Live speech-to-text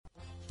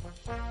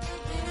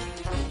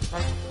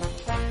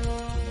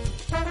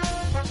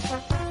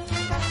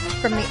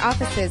From the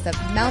offices of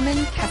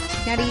Melman,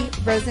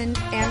 Castagnetti, Rosen,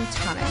 and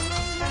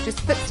Thomas, just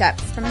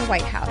footsteps from the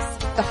White House,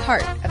 the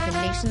heart of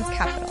the nation's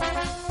capital.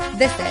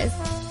 This is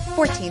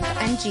 14th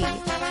NG,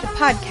 the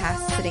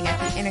podcast sitting at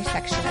the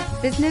intersection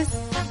of business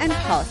and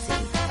policy.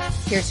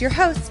 Here's your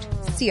host,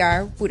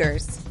 C.R.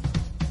 Wooters.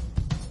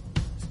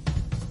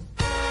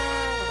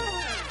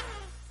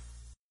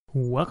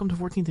 Welcome to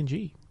 14th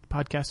NG, the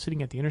podcast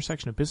sitting at the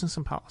intersection of business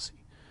and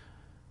policy.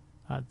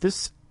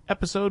 This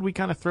episode, we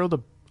kind of throw the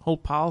whole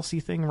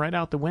policy thing right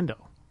out the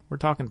window. We're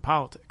talking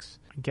politics.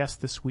 Our guest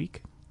this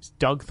week is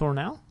Doug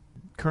Thornell,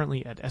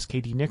 currently at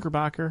SKD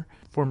Knickerbocker,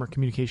 former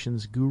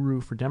communications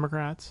guru for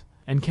Democrats,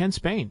 and Ken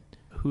Spain,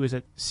 who is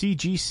at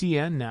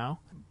CGCN now,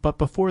 but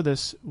before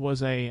this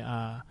was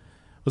a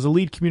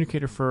lead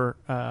communicator for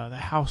the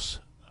House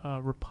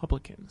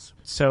Republicans.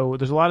 So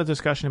there's a lot of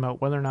discussion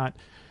about whether or not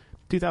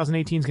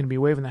 2018 is going to be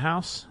a wave in the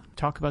House.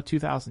 Talk about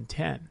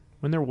 2010,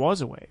 when there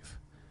was a wave.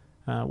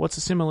 What's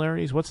the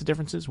similarities? What's the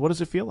differences? What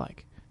does it feel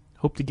like?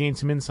 Hope to gain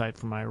some insight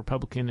from my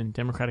Republican and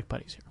Democratic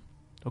buddies here.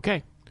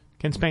 Okay,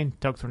 Ken Spain,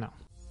 Doug Thornell.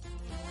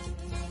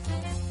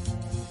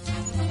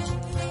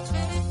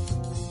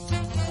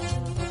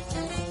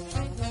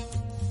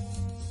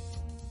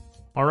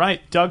 All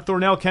right, Doug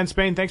Thornell, Ken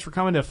Spain, thanks for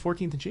coming to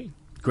 14th and G.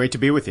 Great to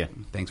be with you.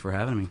 Thanks for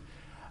having me.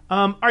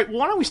 All right,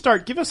 why don't we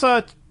start? Give us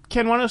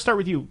Ken, why don't I start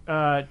with you?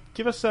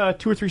 Give us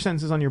 2 or 3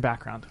 sentences on your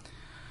background.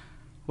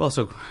 Well,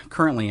 so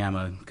currently I'm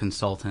a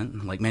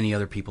consultant, like many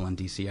other people in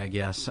D.C., I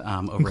guess.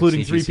 Over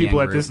including at 3 people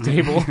Group. at this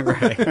table.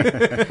 Right.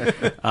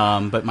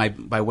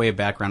 But by way of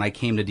background, I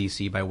came to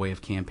D.C. by way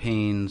of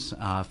campaigns,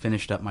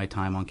 finished up my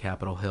time on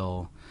Capitol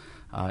Hill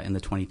in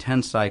the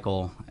 2010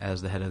 cycle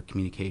as the head of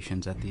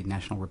communications at the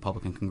National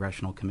Republican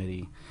Congressional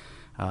Committee.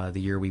 The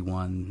year we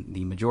won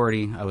the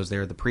majority. I was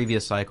there the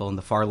previous cycle in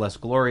the far less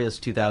glorious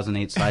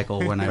 2008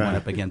 cycle when I went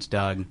up against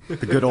Doug.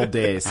 The good old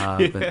days.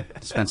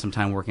 But spent some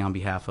time working on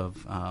behalf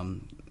of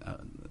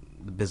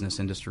the business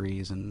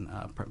industries and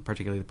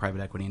particularly the private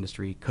equity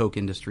industry, Koch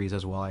Industries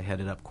as well. I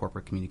headed up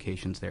corporate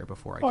communications there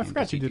before I came to CGCN. I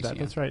forgot you did that.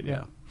 That's right,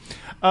 yeah.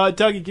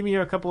 Doug, give me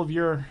a couple of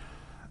your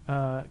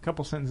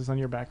couple sentences on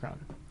your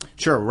background.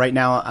 Sure. Right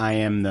now, I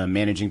am the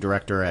managing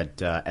director at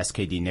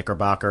SKD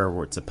Knickerbocker,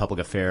 where it's a public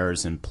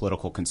affairs and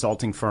political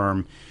consulting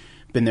firm.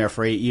 Been there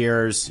for 8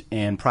 years,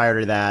 and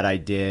prior to that, I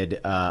did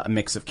a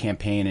mix of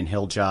campaign and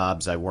Hill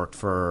jobs. I worked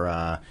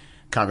for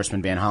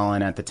Congressman Van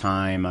Hollen at the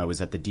time. I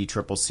was at the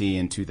DCCC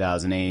in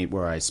 2008,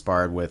 where I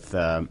sparred with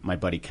my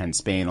buddy Ken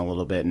Spain a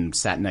little bit and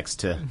sat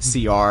next to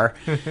CR.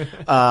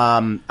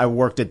 I've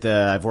worked at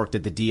the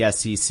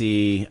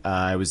DSCC.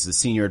 I was the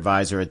senior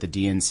advisor at the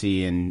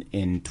DNC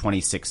in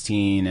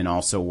 2016, and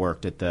also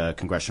worked at the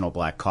Congressional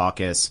Black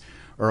Caucus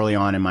early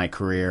on in my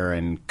career,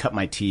 and cut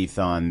my teeth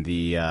on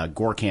the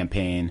Gore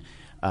campaign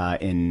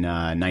in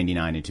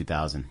 99 and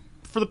 2000.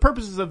 For the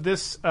purposes of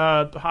this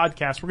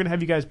podcast, we're going to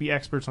have you guys be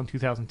experts on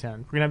 2010. We're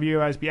going to have you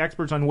guys be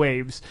experts on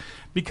waves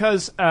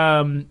because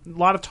a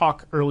lot of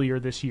talk earlier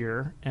this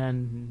year,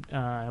 and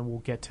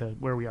we'll get to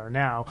where we are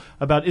now,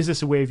 about is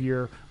this a wave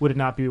year, would it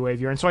not be a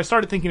wave year? And so I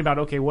started thinking about,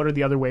 okay, what are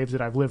the other waves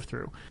that I've lived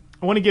through?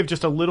 I want to give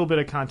just a little bit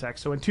of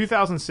context. So in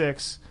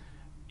 2006,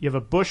 you have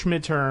a Bush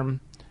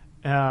midterm,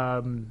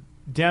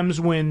 Dems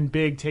win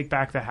big, take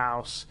back the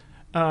House.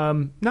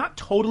 Not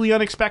totally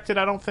unexpected,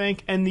 I don't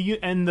think, and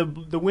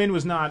the win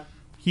was not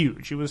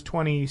huge. It was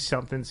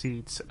 20-something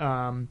seats.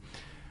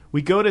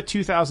 We go to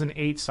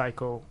 2008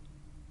 cycle.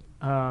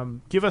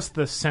 Give us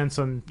the sense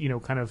on,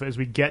 kind of as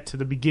we get to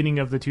the beginning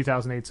of the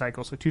 2008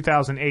 cycle. So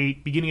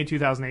 2008, beginning of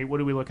 2008,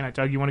 what are we looking at?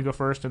 Doug, you want to go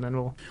first, and then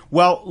we'll...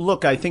 Well,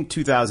 look, I think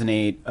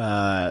 2008,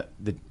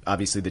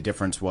 obviously the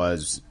difference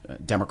was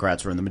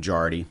Democrats were in the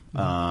majority,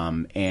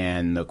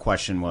 and the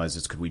question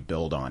was could we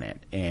build on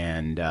it?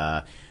 And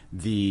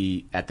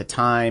at the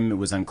time, it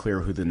was unclear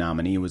who the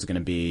nominee was going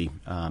to be.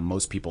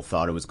 Most people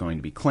thought it was going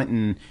to be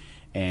Clinton,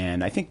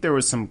 and I think there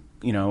was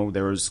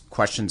there was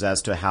questions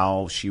as to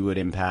how she would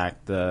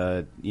impact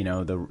the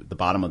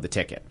bottom of the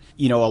ticket.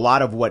 A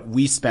lot of what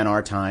we spent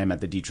our time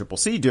at the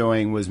DCCC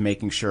doing was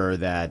making sure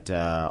that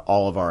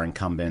all of our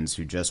incumbents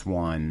who just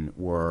won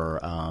were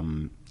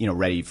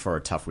ready for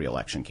a tough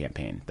reelection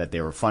campaign. That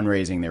they were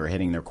fundraising, they were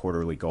hitting their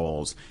quarterly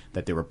goals,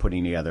 that they were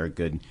putting together a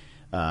good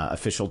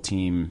official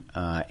team,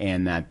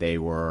 and that they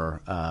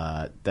were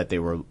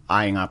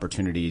eyeing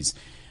opportunities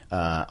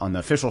on the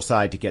official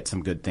side to get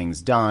some good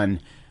things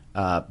done,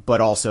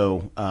 but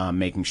also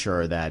making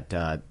sure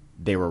that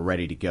they were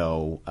ready to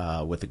go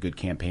with a good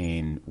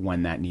campaign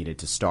when that needed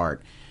to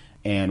start.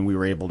 And we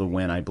were able to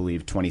win, I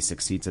believe,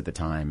 26 seats at the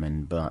time.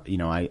 And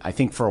I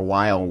think for a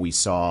while we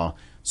saw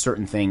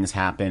certain things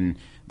happen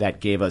that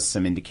gave us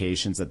some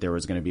indications that there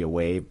was going to be a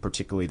wave,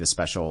 particularly the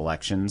special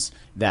elections,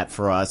 that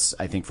for us,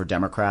 I think for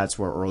Democrats,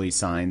 were early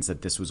signs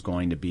that this was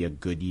going to be a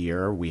good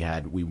year. We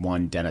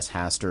won Dennis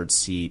Hastert's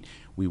seat.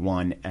 We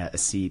won a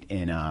seat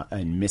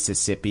in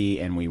Mississippi,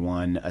 and we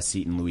won a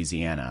seat in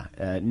Louisiana.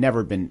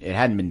 It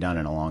hadn't been done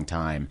in a long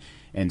time.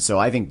 And so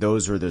I think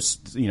those are the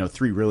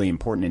three really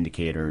important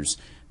indicators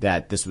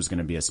that this was going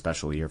to be a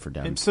special year for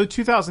Dems. And so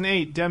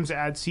 2008, Dems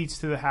add seats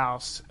to the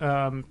House,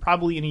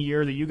 probably in a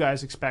year that you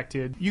guys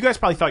expected. You guys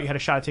probably thought you had a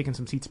shot at taking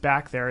some seats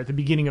back there at the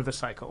beginning of the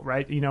cycle,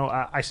 right?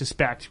 I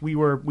suspect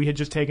we had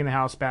just taken the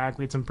House back.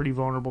 We had some pretty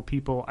vulnerable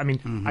people. I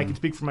mean, I can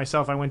speak for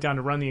myself. I went down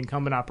to run the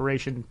incumbent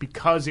operation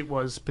because it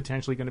was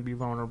potentially going to be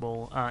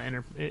vulnerable.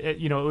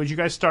 As you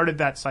guys started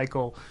that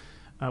cycle,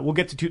 we're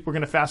going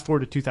to fast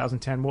forward to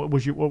 2010. What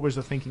was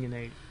the thinking in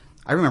 8?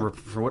 I remember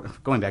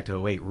going back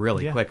to 08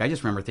 really quick. I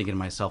just remember thinking to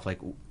myself, like,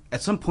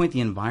 at some point the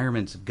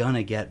environment's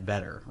gonna get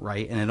better,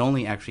 right? And it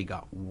only actually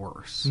got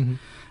worse.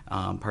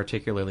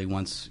 Particularly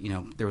once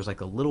there was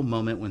like a little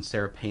moment when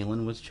Sarah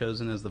Palin was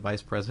chosen as the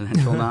vice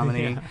presidential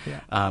nominee,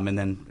 and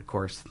then of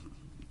course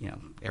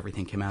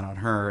everything came out on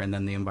her, and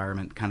then the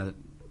environment kind of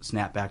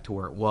snapped back to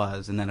where it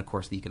was, and then of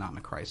course the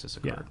economic crisis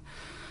occurred.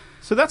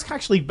 So that's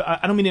actually,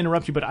 I don't mean to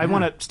interrupt you, but I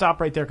want to stop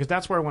right there because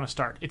that's where I want to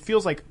start. It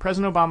feels like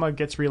President Obama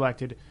gets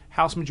reelected.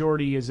 House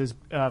majority is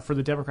for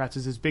the Democrats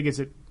is as big as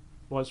it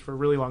was for a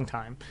really long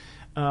time.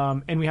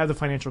 And we have the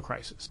financial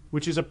crisis,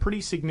 which is a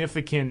pretty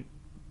significant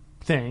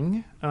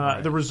thing.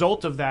 Right. The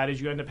result of that is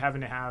you end up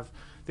having to have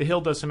the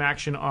Hill does some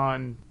action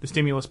on the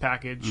stimulus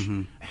package.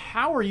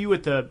 How are you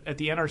at the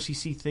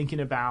NRCC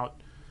thinking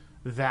about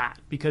that?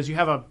 Because you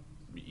have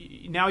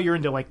now you're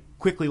into like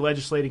quickly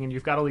legislating, and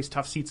you've got all these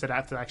tough seats that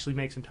have to actually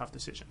make some tough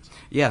decisions.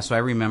 Yeah, so I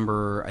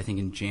remember, I think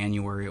in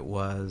January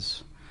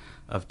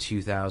of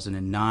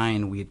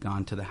 2009, we had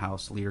gone to the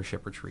House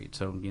leadership retreat.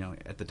 So,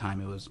 at the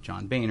time it was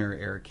John Boehner,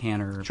 Eric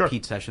Cantor,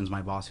 Pete Sessions,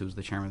 my boss, who was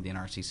the chairman of the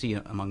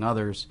NRCC, among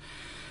others.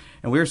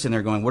 And we were sitting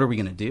there going, what are we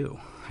going to do?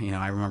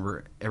 I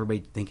remember everybody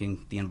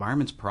thinking the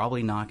environment's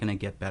probably not going to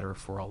get better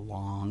for a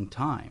long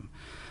time.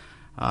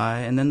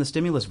 And then the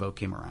stimulus vote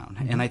came around.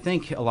 And I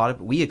think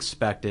we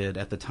expected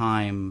at the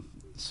time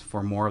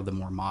for more of the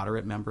more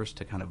moderate members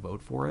to kind of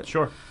vote for it.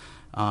 Sure.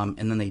 And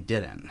then they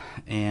didn't.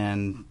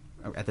 And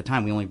at the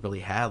time, we only really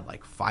had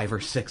like 5 or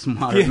 6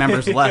 moderate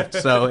members left.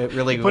 So it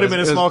really put them in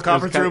a small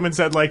conference room and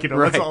said, right.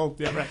 Let's all,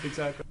 right,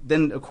 exactly.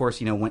 Then, of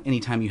course,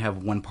 anytime you have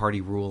one party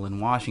rule in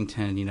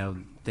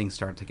Washington, things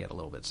start to get a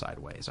little bit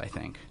sideways, I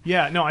think.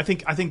 Yeah, no, I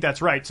think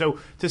that's right. So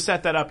to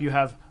set that up, you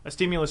have a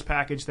stimulus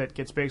package that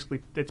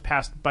that's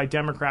passed by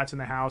Democrats in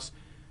the House,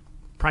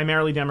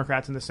 primarily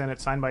Democrats in the Senate,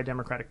 signed by a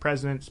Democratic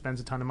president,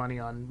 spends a ton of money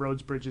on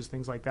roads, bridges,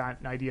 things like that.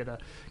 An idea to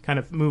kind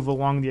of move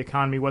along the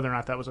economy. Whether or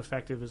not that was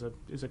effective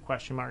is a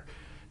question mark.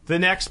 The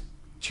next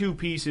two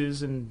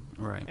pieces,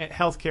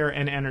 healthcare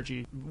and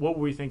energy. What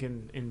were we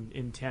thinking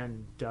in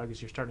 10, Doug,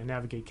 as you're starting to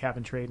navigate cap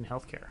and trade and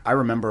healthcare? I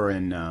remember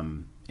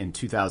in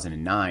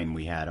 2009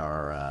 we had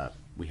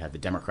the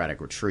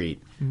Democratic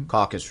retreat,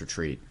 caucus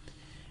retreat,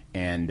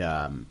 and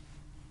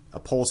a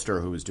pollster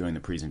who was doing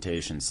the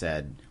presentation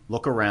said,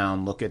 look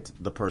around, look at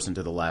the person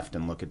to the left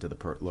and look at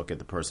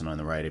the person on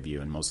the right of you,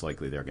 and most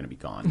likely they're going to be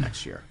gone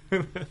next year.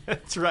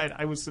 That's right.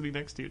 I was sitting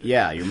next to you.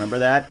 Yeah, you remember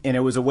that? And it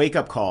was a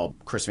wake-up call.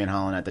 Chris Van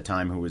Hollen at the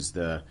time, who was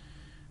the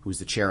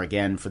chair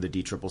again for the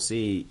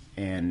DCCC,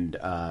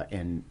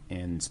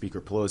 and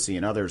Speaker Pelosi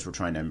and others were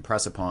trying to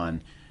impress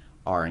upon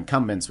our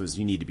incumbents was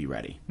you need to be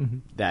ready.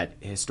 That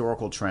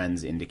historical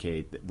trends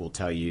will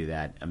tell you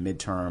that a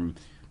midterm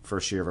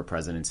first year of a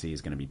presidency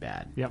is going to be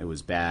bad. It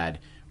was bad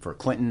for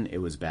Clinton. It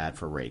was bad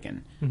for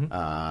Reagan.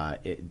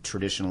 It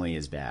traditionally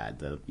is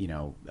bad.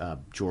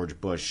 George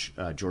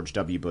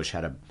W. Bush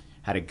had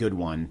a good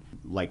one,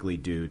 likely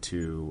due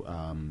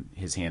to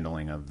his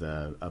handling of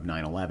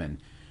 9/11.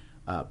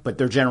 But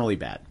they're generally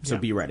bad. So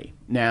be ready.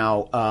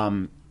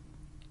 Now,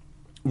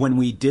 when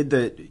we did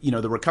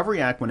the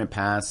Recovery Act, when it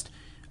passed,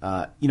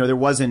 there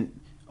wasn't.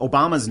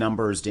 Obama's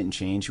numbers didn't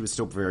change. He was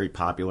still very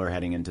popular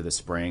heading into the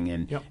spring.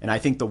 And I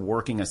think the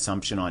working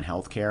assumption on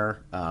healthcare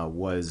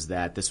was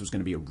that this was going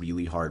to be a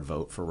really hard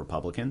vote for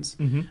Republicans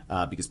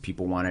because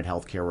people wanted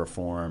healthcare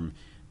reform.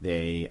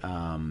 They,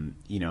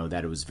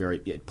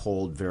 that it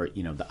polled very,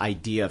 the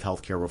idea of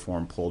healthcare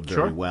reform polled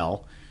very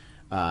well.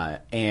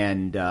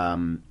 And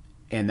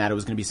that it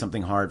was going to be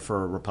something hard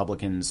for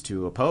Republicans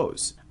to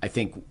oppose. I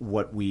think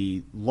what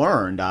we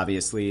learned,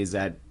 obviously, is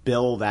that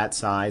bill that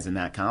size and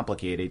that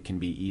complicated can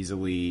be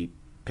easily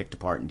picked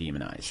apart and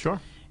demonized. Sure.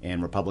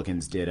 And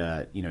Republicans did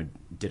a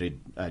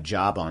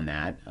job on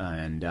that.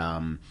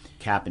 And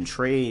cap and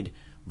trade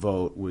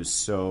vote was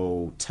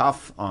so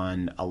tough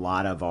on a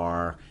lot of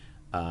our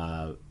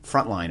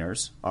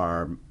frontliners,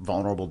 our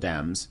vulnerable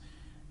Dems.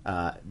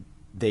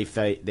 They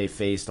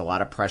faced a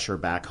lot of pressure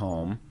back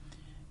home,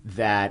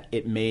 that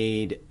it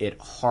made it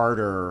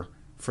harder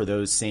for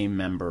those same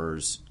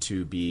members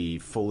to be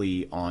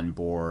fully on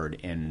board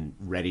and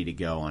ready to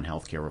go on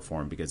healthcare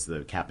reform because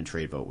the cap and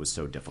trade vote was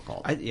so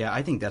difficult.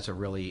 I think that's a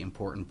really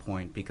important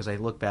point because I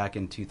look back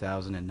in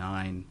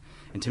 2009,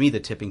 and to me the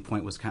tipping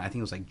point was I think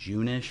it was like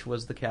June-ish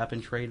was the cap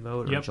and trade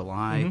vote, or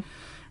July,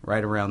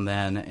 right around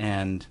then,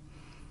 and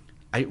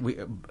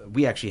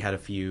we actually had a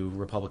few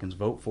Republicans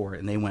vote for it,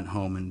 and they went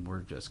home and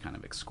were just kind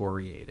of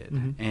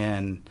excoriated.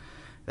 And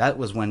that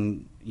was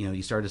when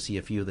you started to see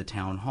a few of the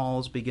town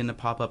halls begin to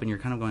pop up, and you're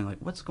kind of going like,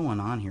 what's going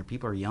on here?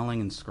 People are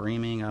yelling and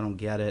screaming. I don't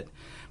get it.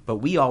 But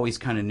we always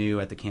kind of knew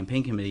at the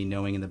campaign committee,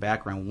 knowing in the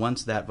background,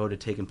 once that vote had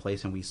taken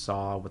place and we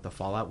saw what the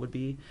fallout would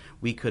be,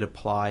 we could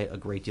apply a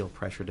great deal of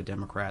pressure to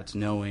Democrats,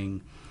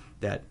 knowing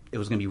that it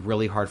was going to be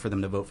really hard for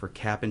them to vote for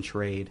cap and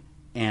trade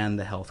and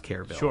the health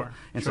care bill. Sure.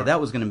 So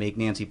that was going to make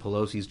Nancy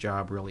Pelosi's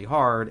job really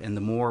hard, and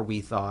the more we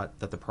thought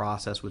that the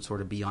process would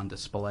sort of be on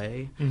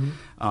display,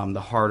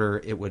 the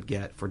harder it would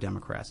get for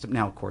Democrats.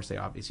 Now, of course, they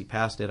obviously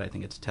passed it. I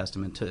think it's a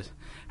testament to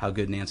how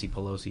good Nancy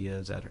Pelosi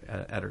is at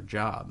her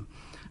job.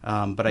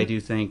 But I do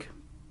think,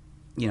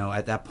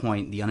 at that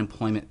point, the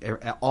unemployment,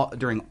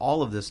 during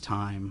all of this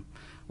time,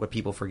 what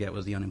people forget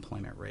was the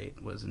unemployment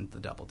rate was in the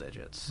double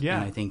digits. Yeah.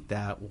 And I think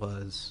that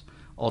was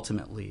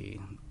ultimately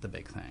the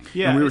big thing.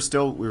 Yeah, and we were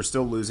still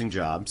losing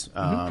jobs,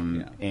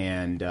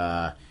 and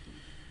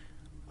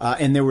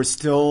there was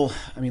still.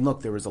 I mean,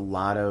 look, there was a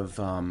lot of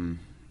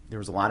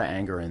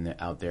anger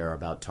out there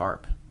about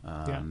TARP.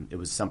 It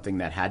was something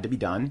that had to be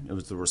done. It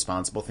was the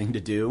responsible thing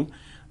to do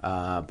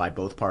by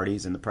both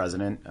parties and the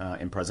president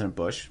and President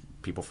Bush.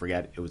 People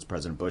forget it was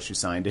President Bush who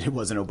signed it. It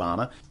wasn't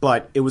Obama,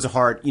 but it was a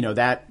hard.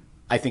 that.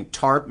 I think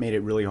TARP made it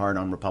really hard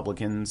on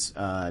Republicans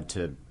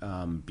to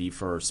be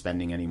for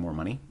spending any more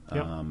money.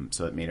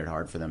 So it made it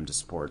hard for them to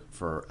support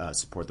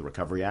the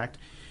Recovery Act.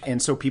 And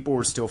so people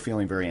were still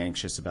feeling very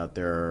anxious about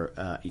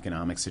their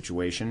economic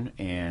situation.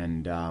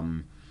 And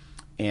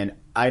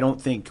I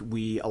don't think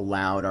we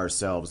allowed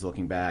ourselves,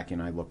 looking back,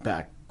 and I look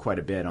back quite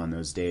a bit on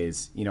those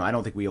days, I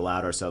don't think we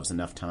allowed ourselves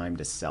enough time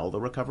to sell the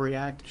Recovery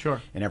Act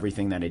and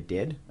everything that it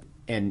did.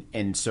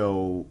 And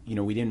so,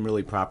 we didn't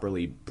really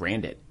properly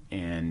brand it.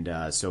 And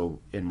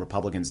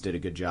Republicans did a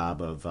good job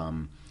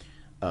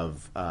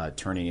of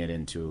turning it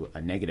into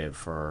a negative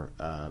for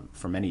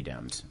many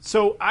Dems.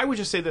 So I would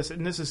just say this,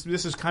 and this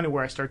is kind of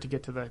where I start to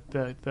get to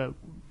the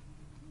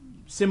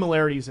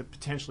similarities that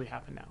potentially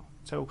happen now.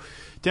 So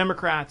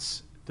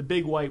Democrats, the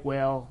big white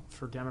whale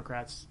for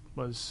Democrats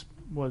was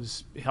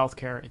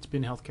healthcare. It's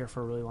been healthcare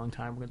for a really long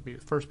time. We're going to be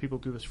the first people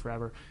to do this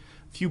forever.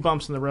 A few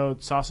bumps in the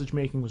road. Sausage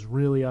making was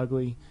really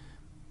ugly.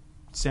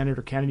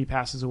 Senator Kennedy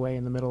passes away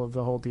in the middle of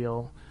the whole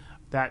deal.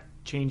 That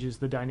changes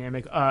the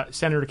dynamic.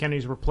 Senator Kennedy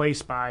is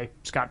replaced by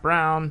Scott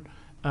Brown.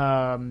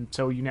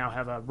 So you now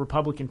have a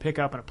Republican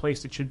pickup in a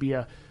place that should be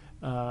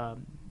so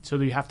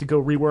that you have to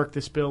go rework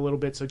this bill a little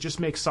bit. So it just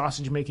makes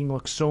sausage making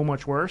look so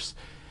much worse.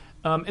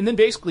 And then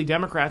basically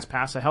Democrats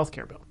pass a health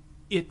care bill.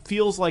 It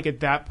feels like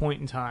at that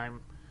point in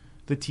time,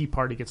 the Tea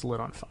Party gets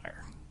lit on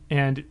fire.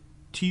 And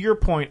to your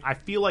point, I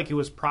feel like it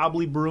was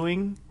probably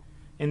brewing.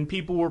 And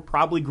people were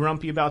probably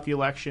grumpy about the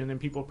election, and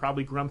people were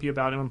probably grumpy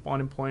about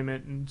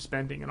unemployment and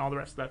spending and all the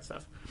rest of that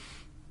stuff.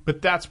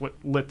 But that's what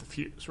lit the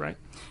fuse, right?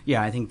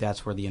 Yeah, I think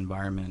that's where the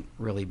environment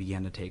really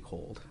began to take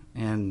hold.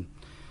 And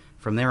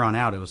from there on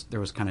out, there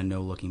was kind of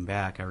no looking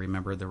back. I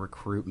remember the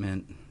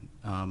recruitment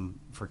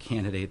for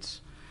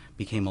candidates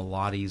became a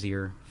lot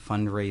easier.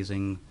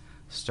 Fundraising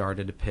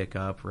started to pick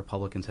up.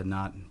 Republicans had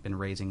not been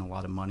raising a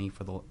lot of money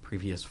for the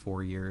previous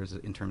 4 years,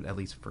 in terms, at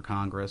least for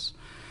Congress.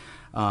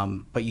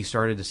 But you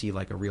started to see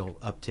like a real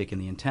uptick in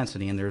the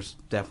intensity, and there's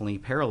definitely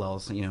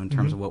parallels, in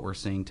terms of what we're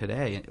seeing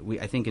today.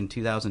 I think in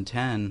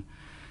 2010,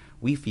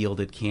 we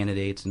fielded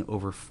candidates in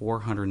over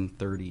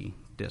 430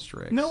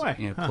 districts. No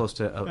way. Close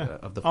to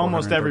of the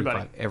almost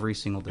everybody. Every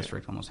single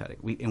district almost had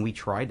it. We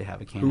tried to have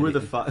a candidate. Who were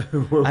the five?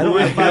 I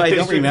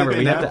don't remember.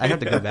 I have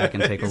to go back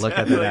and take a look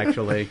at that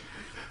actually.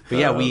 But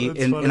yeah,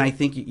 and I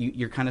think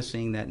you're kind of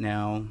seeing that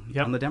now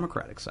on the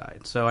Democratic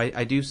side. So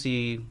I do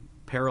see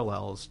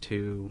parallels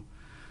to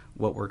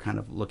what we're kind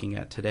of looking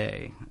at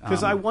today.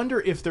 Because I wonder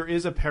if there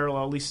is a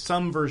parallel, at least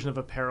some version of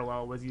a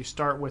parallel, where you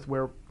start with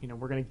where,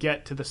 we're going to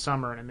get to the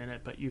summer in a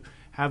minute, but you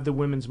have the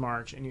Women's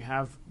March, and you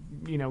have,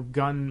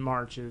 gun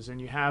marches, and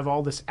you have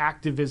all this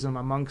activism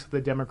amongst the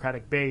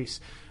Democratic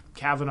base.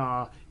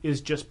 Kavanaugh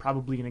is just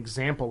probably an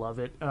example of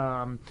it,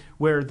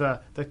 where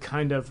the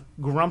kind of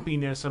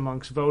grumpiness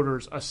amongst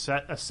voters, a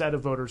set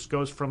of voters,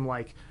 goes from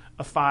like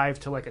a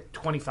 5 to like a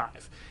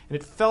 25. And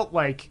it felt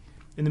like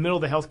in the middle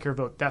of the healthcare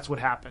vote, that's what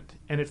happened.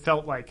 And it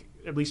felt like,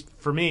 at least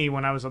for me,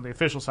 when I was on the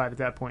official side at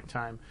that point in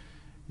time,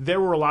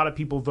 there were a lot of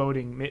people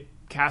voting,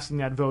 casting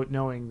that vote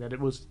knowing that it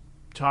was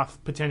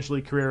tough,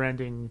 potentially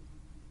career-ending,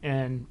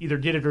 and either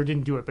did it or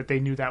didn't do it, but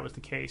they knew that was the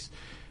case.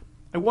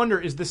 I wonder,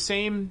 is the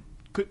same...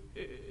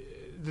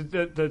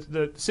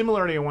 The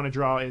similarity I want to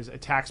draw is a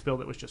tax bill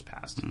that was just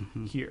passed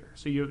here.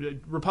 So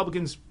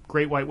Republicans'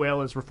 great white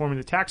whale is reforming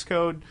the tax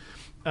code.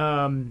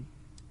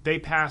 They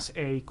pass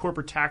a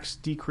corporate tax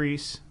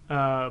decrease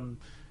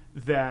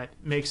that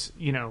makes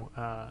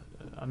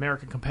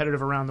America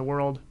competitive around the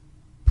world,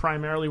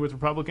 primarily with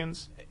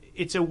Republicans.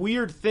 It's a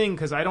weird thing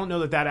because I don't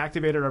know that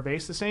activated our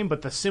base the same,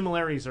 but the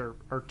similarities are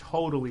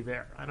totally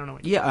there. I don't know.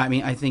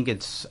 I think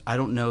I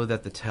don't know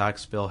that the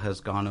tax bill has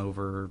gone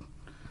over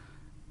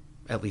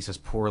at least as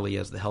poorly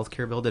as the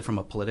healthcare bill did from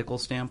a political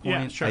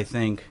standpoint. Yeah, sure. I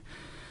think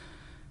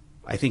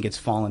it's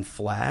fallen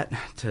flat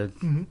to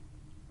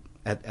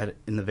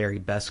in the very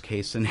best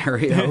case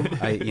scenario,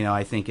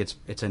 I think it's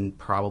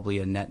probably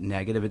a net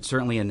negative. It's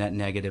certainly a net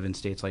negative in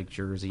states like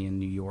Jersey and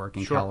New York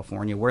and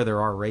California, where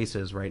there are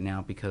races right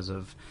now because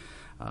of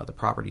the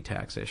property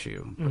tax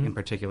issue, and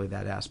particularly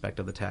that aspect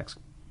of the tax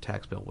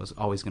bill was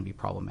always going to be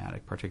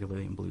problematic,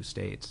 particularly in blue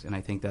states. And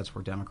I think that's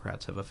where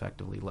Democrats have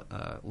effectively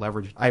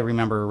leveraged. I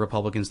remember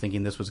Republicans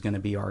thinking this was going to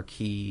be our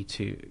key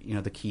to,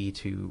 the key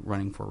to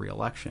running for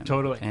re-election.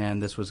 Totally.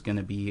 And this was going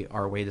to be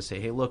our way to say,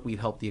 hey, look, we've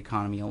helped the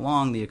economy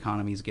along. The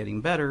economy's getting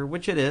better,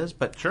 which it is.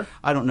 But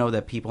I don't know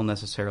that people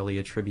necessarily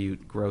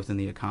attribute growth in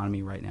the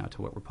economy right now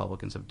to what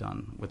Republicans have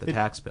done with the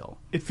tax bill.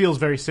 It feels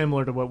very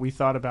similar to what we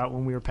thought about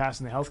when we were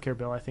passing the health care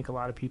bill. I think a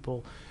lot of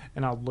people,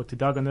 and I'll look to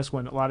Doug on this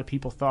one, a lot of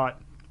people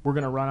thought, we're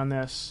going to run on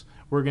this.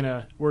 We're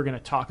going to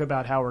talk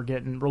about how we're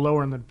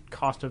lowering the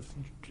cost of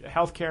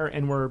healthcare,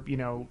 and we're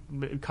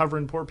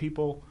covering poor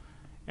people,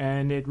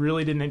 and it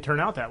really didn't turn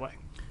out that way.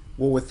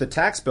 Well, with the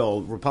tax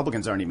bill,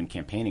 Republicans aren't even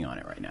campaigning on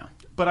it right now.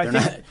 But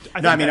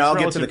I'll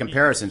get to the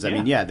comparisons.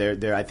 Yeah.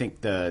 I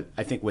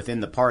think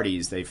within the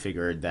parties they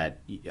figured that.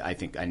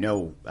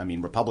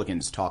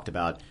 Republicans talked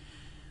about.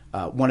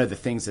 One of the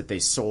things that they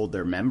sold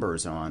their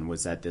members on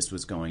was that this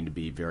was going to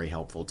be very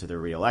helpful to their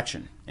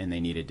reelection, and they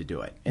needed to do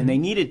it. And they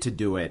needed to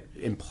do it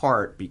in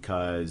part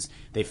because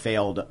they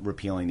failed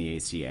repealing the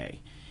ACA.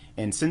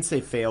 And since they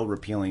failed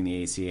repealing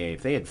the ACA,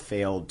 if they had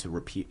failed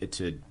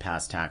to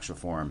pass tax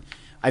reform,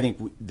 I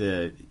think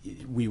they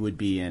would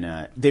be in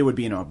a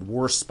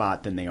worse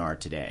spot than they are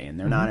today. And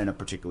they're not in a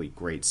particularly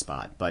great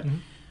spot. But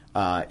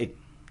I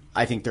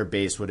think their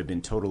base would have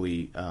been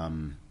totally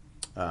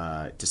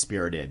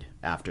dispirited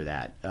after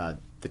that.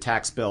 The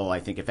tax bill, I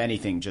think, if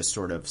anything, just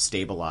sort of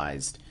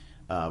stabilized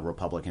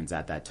Republicans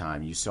at that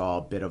time. You saw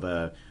a bit of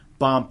a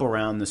bump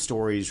around the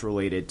stories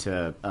related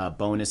to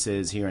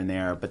bonuses here and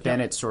there, but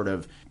then it sort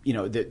of,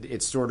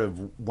 it sort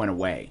of went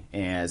away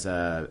as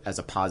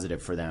a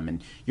positive for them.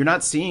 And you're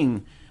not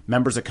seeing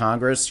members of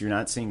Congress, you're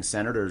not seeing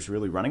senators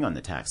really running on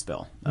the tax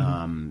bill.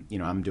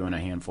 I'm doing a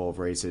handful of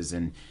races,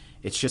 and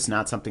it's just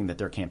not something that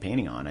they're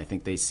campaigning on. I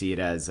think they see it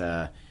as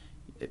a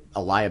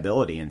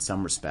liability in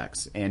some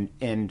respects.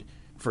 And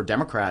for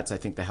Democrats, I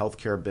think the health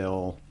care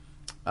bill,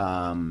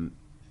 held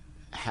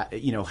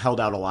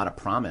out a lot of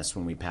promise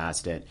when we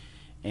passed it.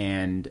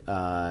 And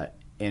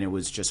it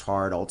was just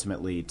hard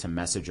ultimately to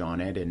message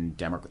on it,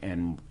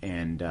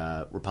 and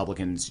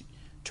Republicans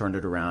turned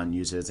it around,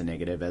 used it as a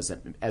negative,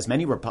 as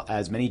many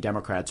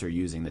Democrats are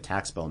using the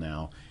tax bill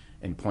now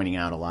and pointing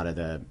out a lot of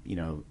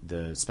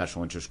the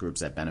special interest groups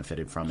that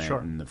benefited from it,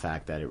 and the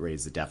fact that it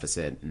raised the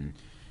deficit and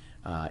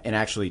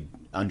actually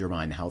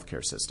undermined the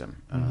healthcare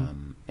system.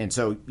 And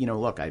so,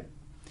 look,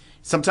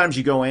 sometimes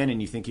you go in and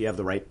you think you have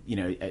the right,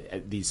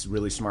 these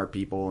really smart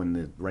people and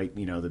the right,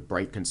 the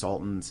bright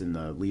consultants and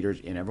the leaders,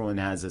 and everyone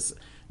has this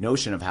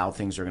notion of how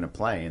things are going to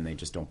play, and they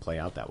just don't play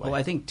out that way. Well,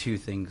 I think two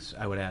things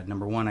I would add.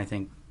 Number one, I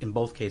think in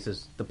both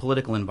cases, the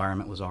political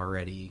environment was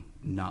already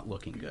not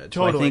looking good.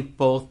 Totally. So I think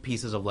both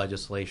pieces of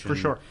legislation for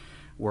sure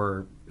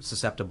were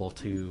susceptible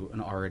to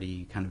an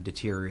already kind of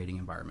deteriorating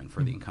environment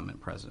for the incumbent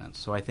president.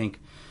 So I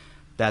think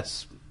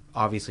that's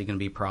obviously going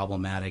to be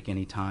problematic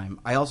anytime.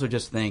 I also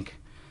just think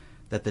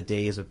that the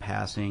days of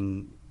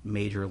passing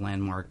major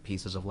landmark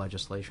pieces of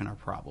legislation are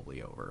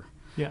probably over.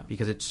 Yeah.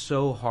 Because it's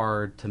so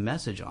hard to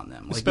message on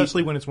them.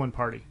 Especially when it's one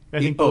party. I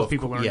think both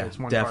people learn it's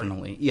one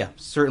definitely. party. Yeah,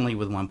 certainly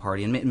with one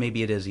party. And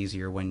maybe it is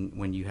easier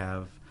when you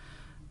have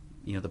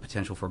the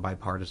potential for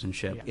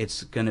bipartisanship. Yeah.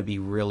 It's going to be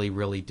really,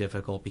 really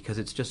difficult because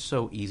it's just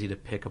so easy to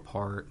pick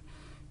apart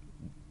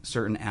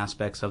certain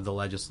aspects of the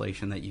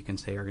legislation that you can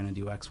say are going to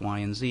do X, Y,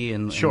 and Z,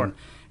 and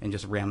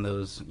just ram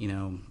those,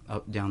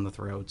 up down the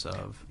throats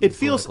of.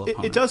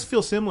 It does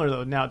feel similar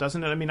though now,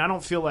 doesn't it? I mean, I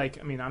don't feel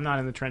like. I mean, I'm not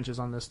in the trenches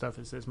on this stuff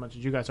as much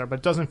as you guys are, but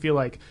it doesn't feel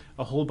like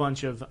a whole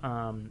bunch of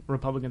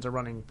Republicans are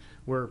running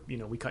where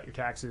we cut your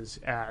taxes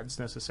ads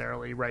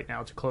necessarily right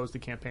now to close the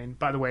campaign.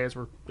 By the way, as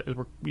we're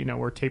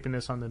taping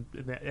this on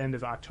the end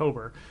of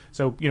October,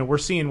 so we're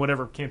seeing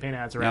whatever campaign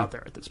ads are out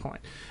there at this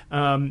point,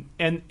 and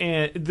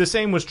the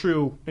same was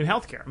true in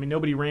healthcare. I mean,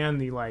 nobody ran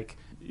the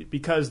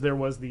because there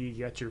was the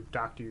you got your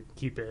doctor, you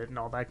keep it, and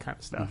all that kind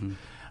of stuff.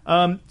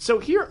 So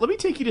here, let me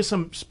take you to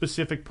some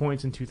specific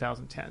points in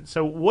 2010.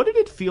 So what did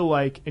it feel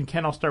like, and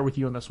Ken, I'll start with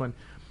you on this one,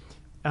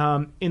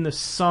 in the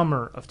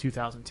summer of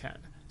 2010.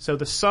 So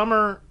the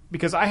summer,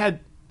 because I had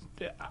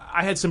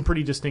some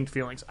pretty distinct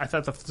feelings. I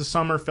thought the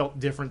summer felt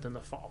different than the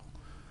fall.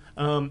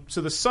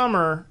 So the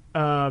summer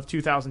of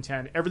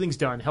 2010, everything's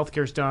done.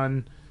 Healthcare's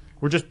done.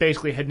 We're just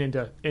basically heading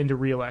into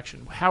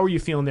re-election. How are you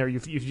feeling there?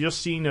 You've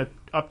just seen an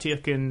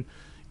uptick in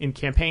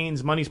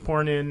campaigns, money's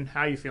pouring in.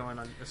 How are you feeling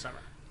on the summer?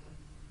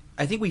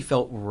 I think we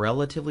felt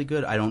relatively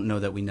good. I don't know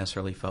that we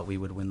necessarily felt we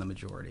would win the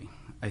majority.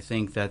 I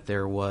think that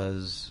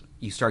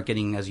you start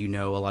getting, as you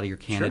know, a lot of your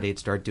candidates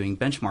start doing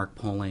benchmark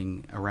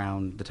polling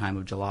around the time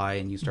of July,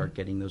 and you start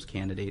getting those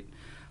candidate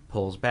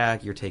polls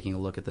back. You're taking a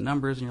look at the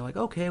numbers, and you're like,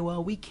 okay,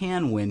 well, we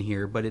can win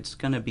here, but it's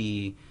going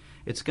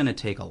to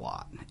take a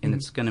lot, and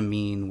it's going to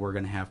mean we're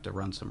going to have to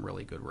run some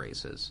really good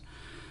races.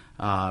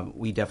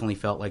 We definitely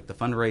felt like the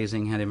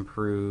fundraising had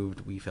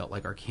improved. We felt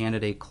like our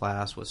candidate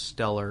class was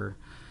stellar.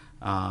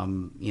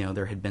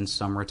 There had been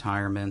some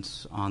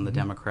retirements on the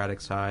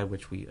Democratic side,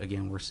 which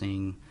we're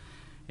seeing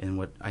in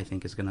what I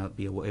think is going to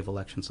be a wave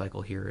election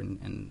cycle here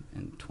in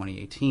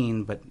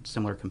 2018, but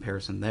similar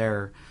comparison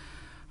there.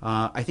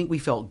 I think we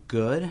felt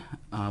good,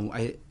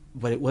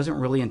 but it wasn't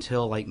really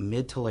until like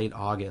mid to late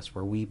August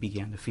where we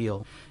began to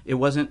feel. It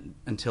wasn't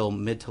until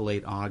mid to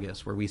late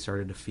August where we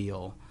started to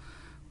feel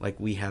like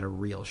we had a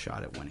real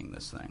shot at winning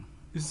this thing.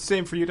 Is it the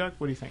same for you, Doug?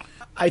 What do you think?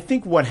 I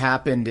think what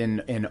happened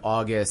in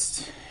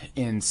August,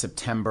 in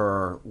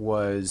September,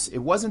 was it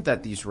wasn't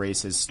that these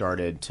races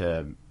started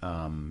to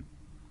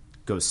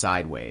go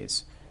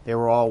sideways. They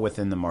were all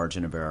within the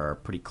margin of error,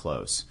 pretty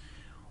close.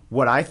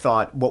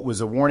 What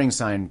was a warning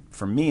sign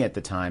for me at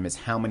the time is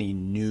how many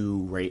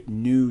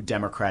new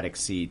Democratic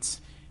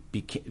seats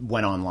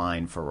went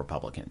online for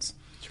Republicans.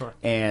 Sure.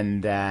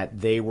 And that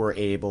they were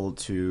able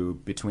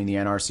to, between the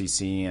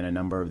NRCC and a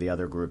number of the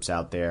other groups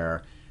out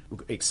there,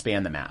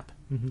 expand the map.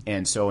 Mm-hmm.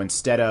 And so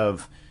instead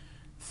of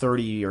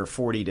 30 or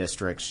 40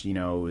 districts, it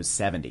was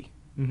 70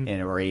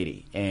 or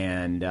 80.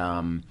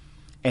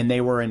 And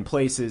they were in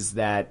places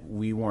that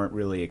we weren't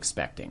really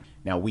expecting.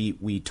 Now,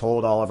 we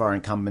told all of our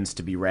incumbents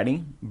to be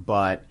ready,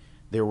 but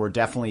there were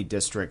definitely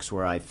districts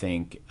where I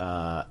think,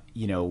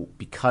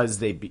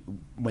 because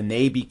when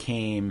they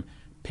became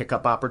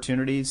pickup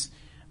opportunities,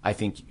 I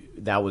think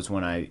that was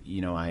when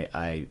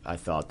I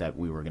thought that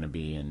we were going to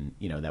be in,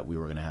 that we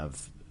were going to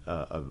have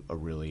a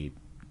really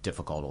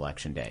difficult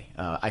election day.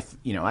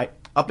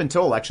 Up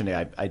until election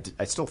day,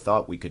 I still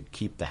thought we could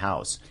keep the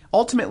House.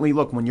 Ultimately,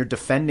 look, when you're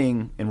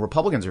defending, and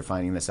Republicans are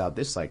finding this out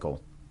this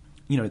cycle,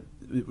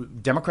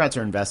 Democrats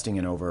are investing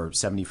in over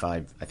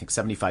 75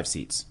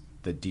 seats.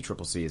 The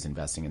DCCC is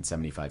investing in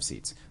 75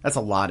 seats. That's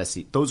a lot of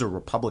seats. Those are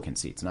Republican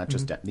seats, not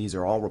just these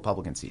are all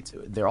Republican seats.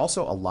 There are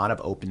also a lot of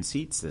open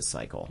seats this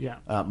cycle,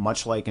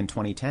 much like in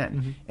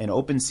 2010. And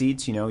open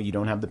seats, you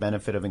don't have the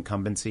benefit of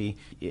incumbency.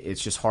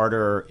 It's just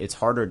harder. It's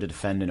harder to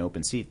defend an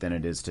open seat than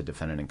it is to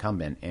defend an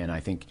incumbent. And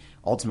I think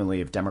ultimately,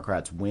 if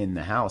Democrats win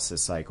the House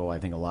this cycle, I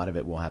think a lot of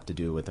it will have to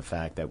do with the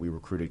fact that we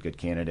recruited good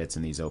candidates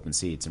in these open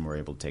seats and were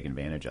able to take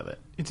advantage of it.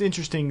 It's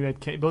interesting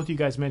that both of you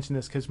guys mentioned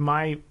this because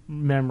my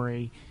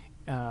memory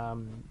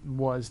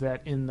was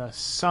that in the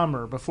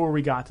summer, before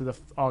we got to the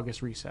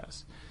August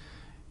recess,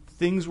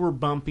 things were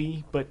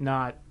bumpy but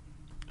not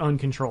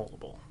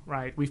uncontrollable,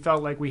 right? We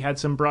felt like we had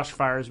some brush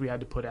fires we had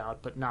to put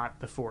out, but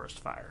not the forest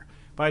fire.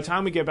 By the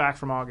time we get back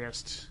from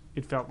August,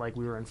 it felt like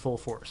we were in full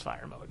forest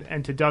fire mode.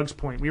 And to Doug's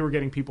point, we were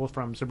getting people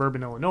from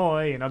suburban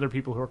Illinois and other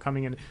people who are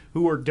coming in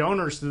who were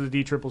donors to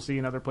the DCCC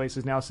and other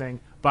places now saying,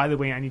 by the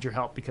way, I need your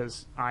help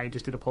because I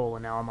just did a poll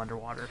and now I'm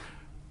underwater.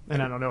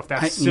 And I don't know if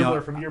that's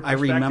similar from your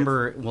perspective. I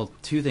remember,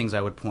 two things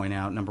I would point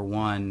out. Number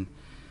one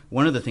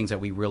of the things that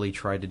we really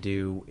tried to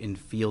do in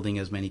fielding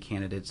as many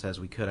candidates as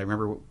we could, I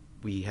remember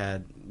we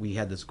had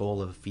this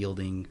goal of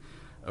fielding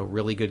a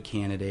really good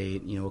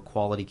candidate, a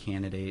quality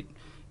candidate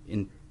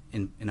in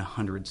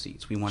 100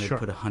 seats. We wanted to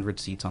put 100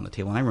 seats on the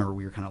table. And I remember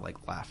we were kind of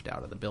like laughed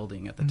out of the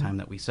building at the time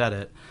that we said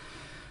it.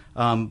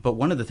 But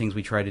one of the things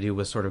we tried to do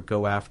was sort of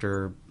go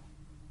after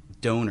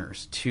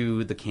donors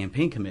to the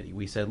campaign committee.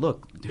 We said,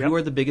 look, who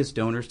are the biggest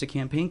donors to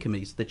campaign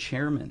committees? The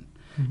chairman.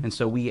 And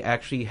so we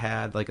actually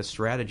had like a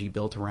strategy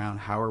built around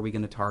how are we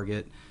going to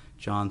target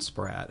John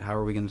Spratt? How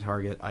are we going to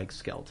target Ike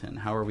Skelton?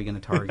 How are we going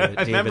to target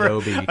David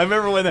Obey? I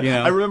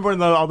remember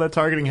when all that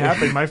targeting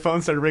happened. My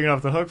phone started ringing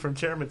off the hook from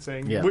chairman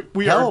saying,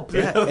 "We help."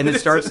 And it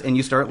starts, and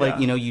you start like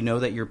you know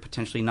that you're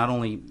potentially not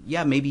only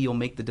maybe you'll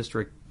make the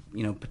district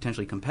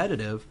potentially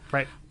competitive,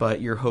 right? But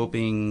you're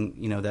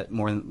hoping that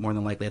more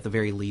than likely at the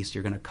very least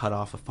you're going to cut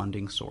off a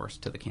funding source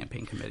to the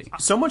campaign committee.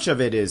 So much of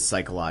it is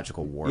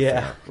psychological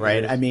warfare,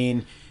 right? I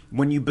mean,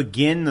 when you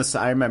begin this,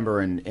 I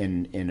remember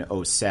in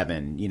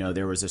 07,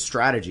 there was a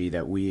strategy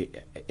that we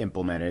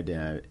implemented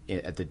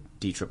at the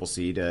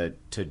DCCC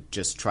to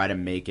just try to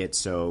make it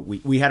so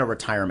we had a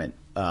retirement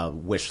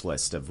wish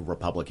list of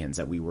Republicans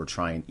that we were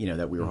trying,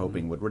 that we were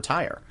hoping would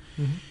retire.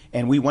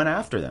 And we went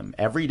after them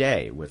every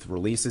day with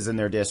releases in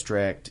their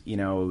district. It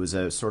was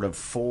a sort of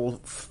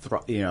full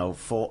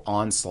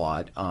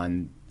onslaught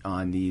on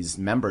these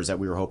members that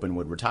we were hoping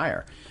would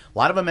retire. A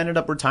lot of them ended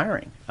up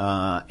retiring.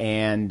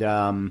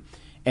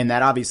 And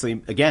that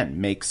obviously,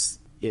 again, makes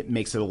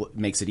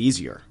it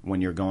easier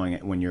when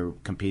you're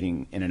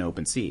competing in an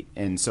open seat.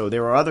 And so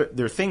there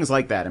are things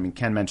like that. I mean,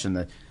 Ken mentioned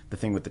the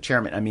thing with the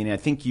chairman. I mean, I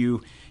think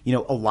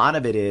a lot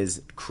of it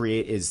is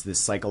this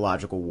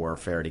psychological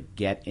warfare to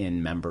get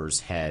in members'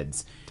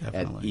 heads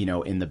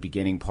in the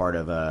beginning part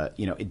of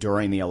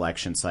during the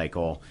election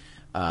cycle,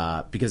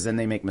 because then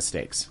they make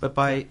mistakes. But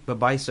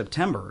by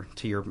September,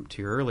 to your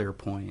earlier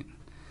point,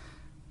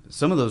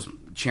 some of those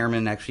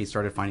chairmen actually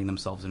started finding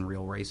themselves in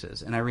real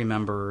races. And I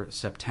remember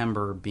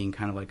September being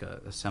kind of like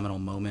a seminal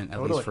moment,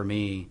 at least for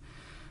me.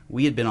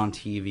 We had been on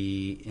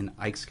TV in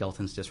Ike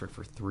Skelton's district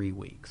for 3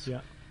 weeks.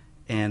 Yeah.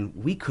 And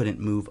we couldn't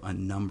move a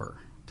number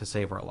to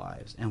save our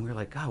lives. And we were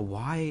like, God,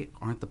 why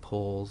aren't the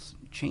polls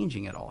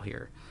changing at all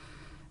here?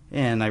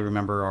 And I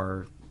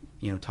remember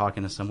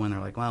talking to someone, they're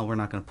like, well, we're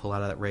not going to pull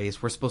out of that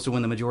race. We're supposed to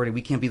win the majority.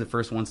 We can't be the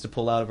first ones to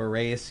pull out of a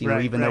race,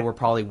 even though we're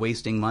probably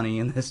wasting money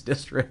in this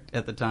district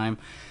at the time.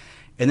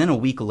 And then a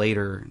week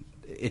later,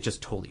 it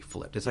just totally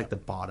flipped. It's like the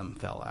bottom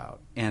fell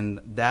out.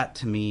 And that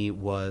to me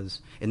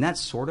and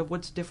that's sort of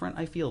what's different,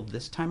 I feel,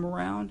 this time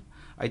around.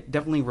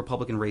 Definitely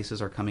Republican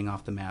races are coming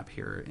off the map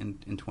here in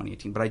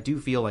 2018. But I do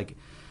feel like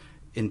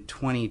in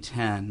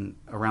 2010,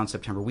 around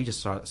September, we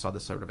just saw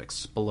this sort of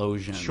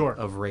explosion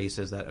of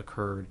races that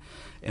occurred.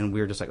 And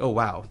we were just like, oh,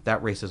 wow,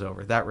 that race is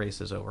over. That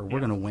race is over. We're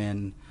going to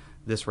win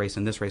this race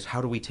and this race. How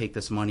do we take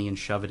this money and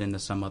shove it into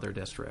some other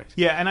district?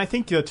 Yeah, and I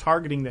think the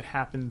targeting that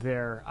happened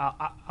there,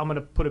 I'm going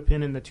to put a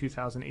pin in the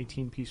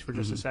 2018 piece for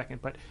just a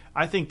second, but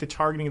I think the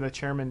targeting of the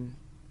chairman,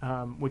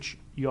 which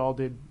you all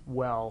did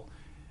well,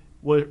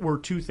 were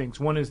two things.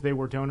 One is they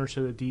were donors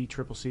to the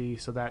DCCC,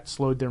 so that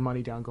slowed their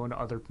money down going to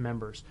other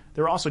members.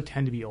 They also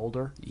tend to be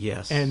older.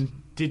 Yes. And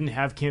didn't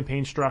have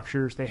campaign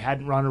structures. They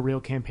hadn't run a real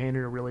campaign in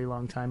a really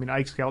long time. I mean,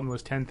 Ike Skelton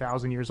was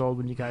 10,000 years old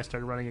when you guys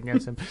started running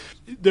against him.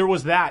 There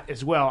was that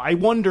as well. I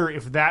wonder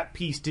if that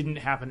piece didn't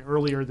happen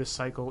earlier this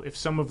cycle, if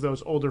some of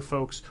those older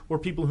folks or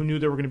people who knew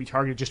they were going to be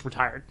targeted just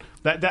retired.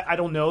 That I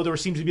don't know. There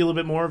seems to be a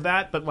little bit more of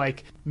that, but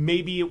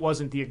maybe it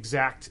wasn't the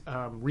exact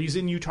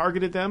reason you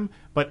targeted them.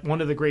 But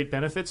one of the great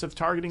benefits of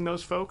targeting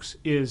those folks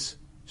is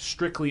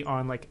strictly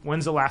on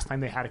when's the last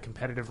time they had a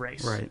competitive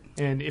race. Right.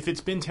 And if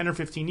it's been 10 or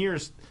 15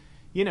 years,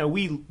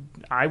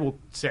 I will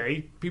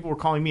say, people were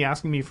calling me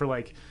asking me for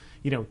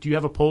do you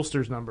have a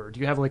pollster's number?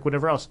 Do you have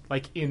whatever else?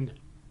 In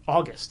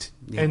August.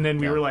 Yeah, and then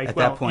we were like, at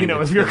well, that point,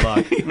 if you're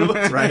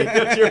luck. Right.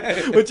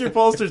 What's your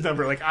pollster's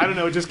number? I don't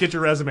know, just get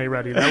your resume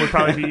ready. That would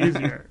probably be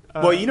easier.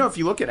 Well, if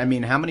you look at,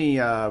 how many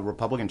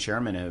Republican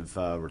chairmen have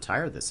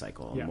retired this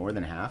cycle? Yeah. More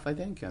than half, I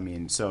think.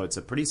 So it's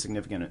a pretty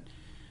significant.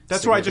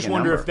 That's why I just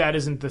wonder if that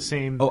isn't the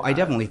same. Oh, I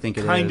definitely think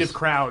it kind is. of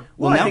crowd.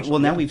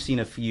 Now we've seen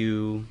a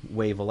few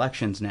wave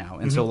elections now,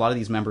 and so a lot of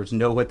these members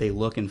know what they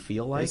look and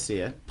feel like. They see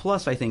it.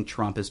 Plus, I think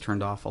Trump has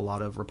turned off a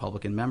lot of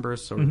Republican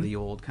members, sort of the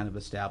old kind of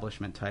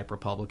establishment type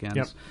Republicans.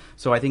 Yep.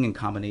 So I think in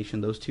combination,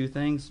 those two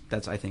things,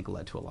 that's I think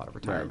led to a lot of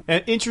retirement.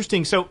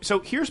 Interesting. So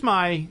here's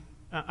my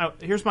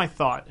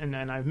thought, and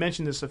I've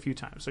mentioned this a few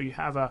times. So you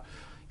have a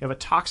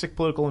toxic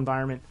political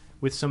environment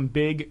with some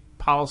big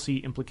policy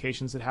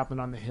implications that happened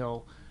on the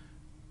Hill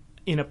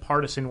in a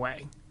partisan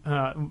way.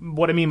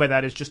 What I mean by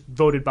that is just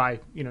voted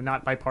by,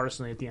 not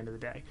bipartisanly at the end of the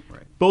day.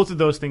 Right. Both of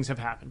those things have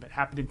happened, but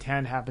happened in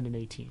 10, happened in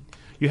 18.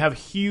 You have a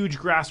huge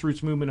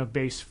grassroots movement of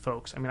base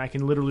folks. I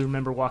can literally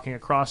remember walking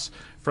across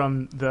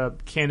from the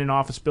Cannon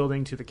office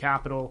building to the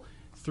Capitol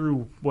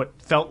through what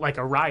felt like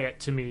a riot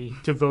to me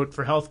to vote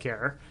for health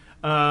care.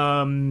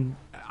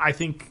 I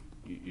think,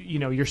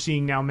 you're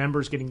seeing now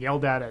members getting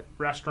yelled at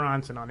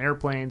restaurants and on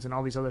airplanes and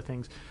all these other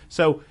things.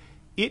 So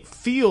it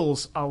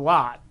feels a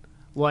lot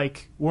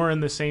like we're in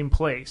the same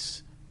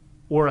place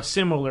or a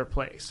similar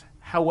place.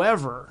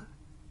 However,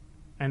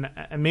 and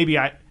maybe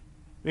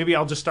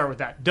I'll just start with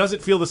that. Does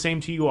it feel the same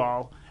to you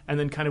all? And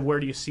then kind of where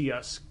do you see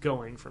us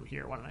going from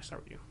here? Why don't I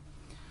start with you?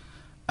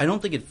 I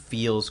don't think it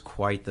feels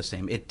quite the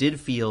same. It did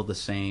feel the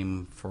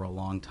same for a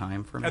long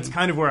time for me. That's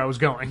kind of where I was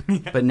going.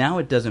 But now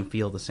it doesn't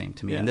feel the same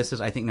to me. Yeah. And this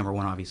is, I think, number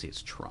one, obviously,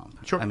 it's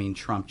Trump. Sure.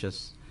 Trump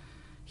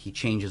he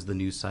changes the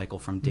news cycle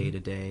from day to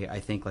day. I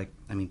think,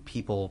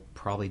 people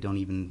probably don't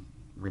even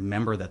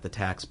remember that the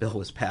tax bill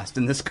was passed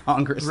in this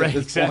Congress at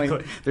this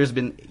point. There's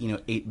been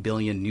 8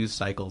 billion news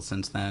cycles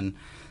since then.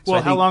 So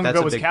well, how long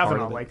ago was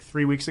Kavanaugh?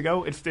 3 weeks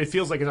ago? It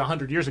feels like it's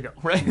 100 years ago,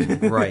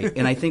 right? Right.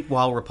 And I think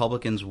while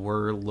Republicans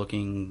were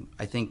looking,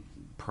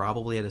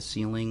 probably at a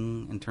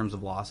ceiling in terms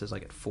of losses,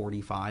 at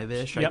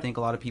 45-ish. Yep. I think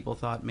a lot of people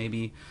thought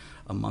maybe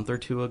a month or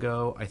two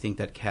ago. I think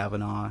that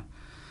Kavanaugh,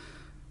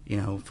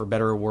 for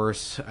better or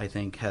worse, I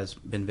think has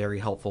been very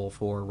helpful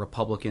for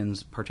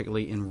Republicans,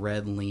 particularly in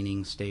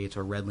red-leaning states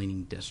or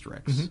red-leaning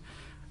districts. Mm-hmm.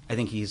 I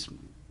think he's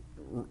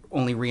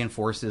only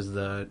reinforces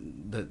the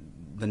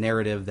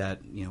narrative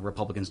that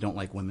Republicans don't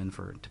like women,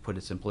 to put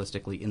it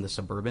simplistically, in the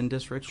suburban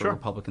districts where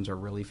Republicans are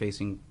really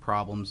facing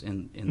problems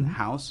in the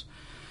House.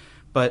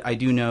 But I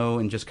do know,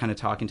 and just kind of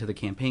talking to the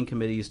campaign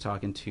committees,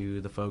 talking to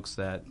the folks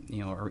that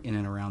are in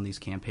and around these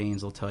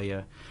campaigns, they'll tell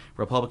you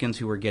Republicans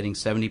who were getting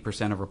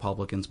 70% of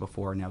Republicans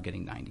before are now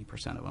getting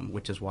 90% of them,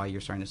 which is why you're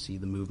starting to see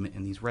the movement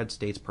in these red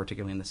states,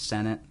 particularly in the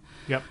Senate.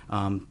 Yep.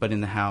 But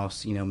in the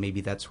House,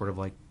 maybe that's sort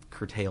of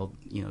curtailed,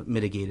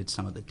 mitigated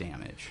some of the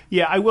damage.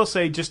 Yeah, I will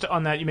say just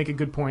on that, you make a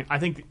good point. I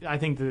think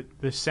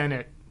the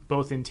Senate,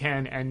 both in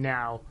 10 and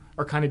now,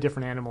 are kind of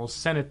different animals.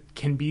 Senate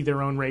can be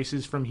their own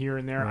races from here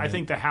and there. Right. I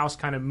think the House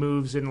kind of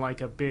moves in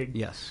a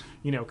big,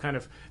 kind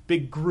of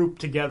big group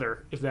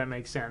together, if that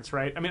makes sense,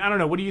 right? I don't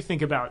know. What do you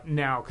think about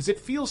now? Because it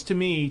feels to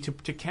me,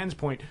 to Ken's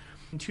point,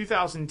 in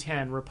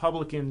 2010,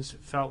 Republicans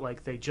felt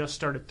like they just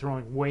started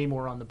throwing way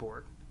more on the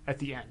board at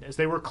the end. As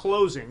they were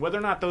closing, whether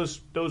or not those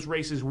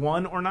races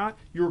won or not,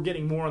 you were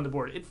getting more on the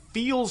board. It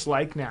feels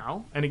like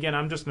now, and again,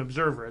 I'm just an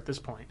observer at this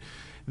point,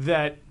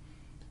 that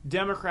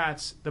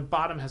Democrats, the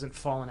bottom hasn't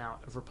fallen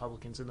out of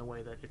Republicans in the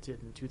way that it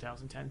did in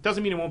 2010.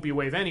 Doesn't mean it won't be a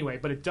wave anyway,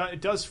 but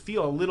it does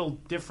feel a little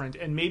different.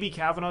 And maybe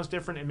Kavanaugh's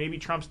different, and maybe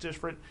Trump's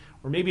different,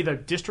 or maybe the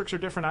districts are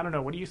different. I don't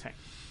know. What do you think?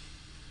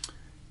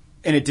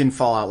 And it didn't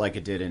fall out like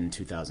it did in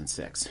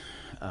 2006,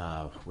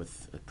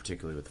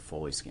 particularly with the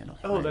Foley scandal.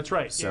 Oh, right? That's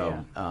right.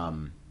 So, yeah.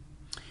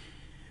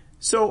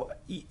 So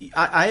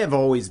I have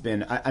always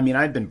been. I mean,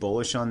 I've been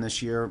bullish on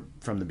this year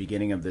from the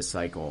beginning of this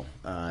cycle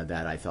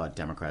that I thought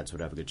Democrats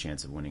would have a good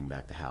chance of winning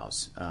back the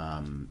House.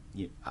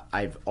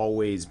 I've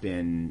always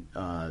been,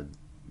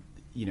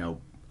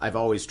 I've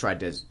always tried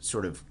to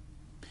sort of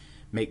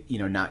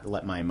not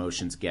let my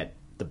emotions get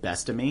the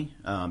best of me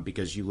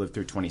because you lived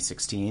through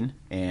 2016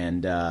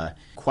 and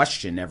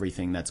question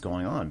everything that's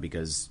going on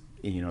because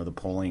the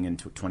polling in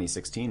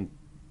 2016.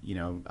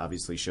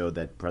 Obviously showed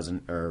that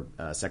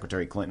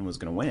Secretary Clinton was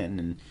going to win,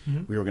 and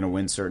we were going to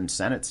win certain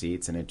Senate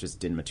seats, and it just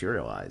didn't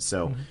materialize.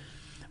 So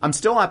I'm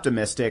still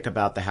optimistic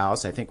about the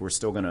House. I think we're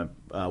still going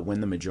to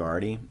win the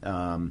majority.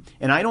 And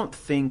I don't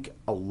think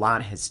a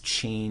lot has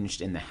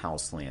changed in the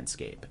House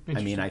landscape.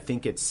 I mean, I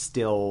think it's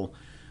still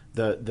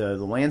the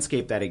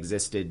landscape that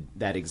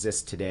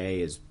exists today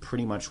is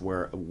pretty much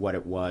what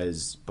it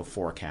was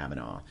before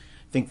Kavanaugh.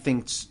 I think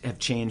things have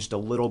changed a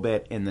little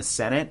bit in the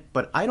Senate,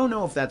 but I don't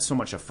know if that's so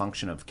much a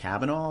function of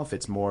Kavanaugh, if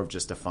it's more of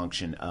just a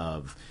function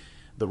of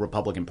the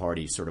Republican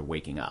Party sort of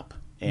waking up.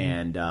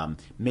 And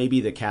maybe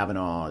the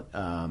Kavanaugh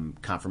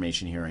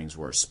confirmation hearings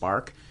were a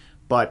spark,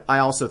 but I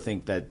also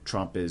think that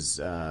Trump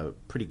is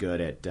pretty good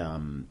at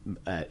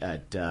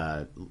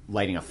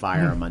lighting a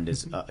fire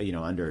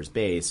under his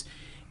base.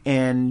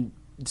 And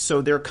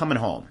so they're coming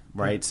home,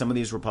 right? Some of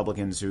these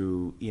Republicans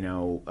who,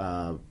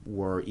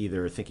 were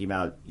either thinking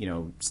about,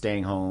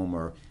 staying home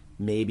or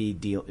maybe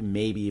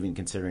even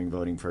considering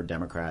voting for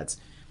Democrats,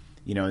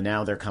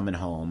 now they're coming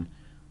home.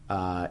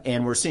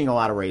 And we're seeing a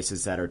lot of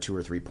races that are 2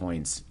 or 3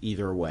 points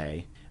either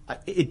way.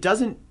 It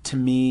doesn't, to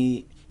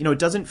me, it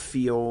doesn't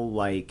feel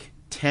like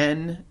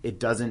 10. It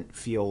doesn't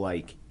feel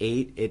like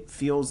 8. It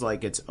feels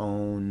like its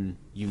own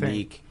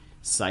unique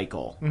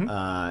cycle.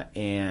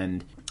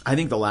 And I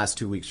think the last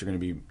 2 weeks are going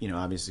to be,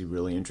 obviously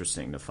really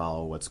interesting to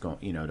follow what's going,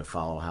 to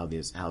follow how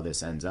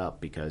this ends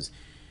up because,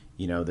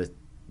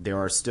 there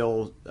are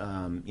still,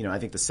 I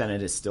think the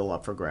Senate is still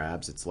up for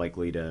grabs. It's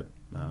likely to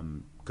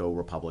go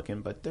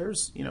Republican, but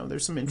there's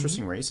some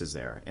interesting races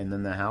there. And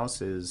then the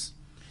House is,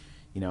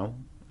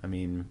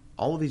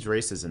 all of these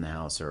races in the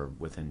House are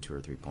within 2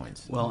 or 3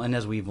 points. Well, and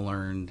as we've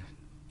learned,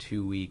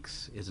 2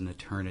 weeks is an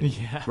eternity.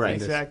 Yeah, right.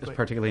 Exactly.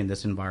 Particularly in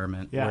this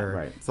environment where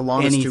right. It's the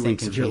longest 2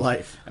 weeks of your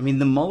life. I mean,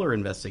 the Mueller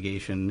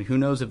investigation, who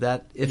knows if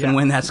and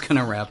when that's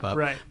going to wrap up.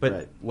 Right.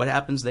 But what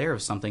happens there,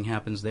 if something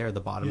happens there, the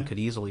bottom could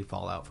easily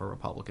fall out for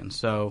Republicans.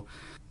 So,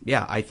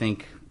 I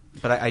think...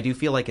 But I do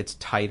feel like it's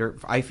tighter.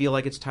 I feel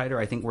like it's tighter.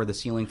 I think where the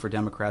ceiling for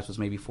Democrats was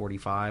maybe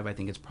 45, I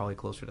think it's probably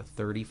closer to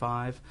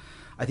 35.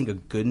 I think a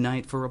good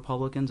night for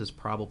Republicans is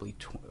probably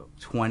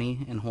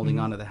 20 and holding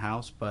on to the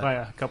House. But by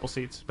a couple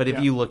seats. But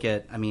if you look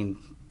at,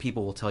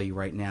 people will tell you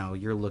right now,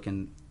 you're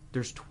looking,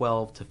 there's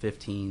 12 to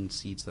 15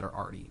 seats that are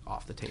already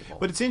off the table.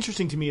 But it's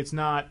interesting to me, it's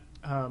not...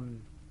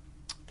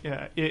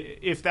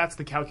 if that's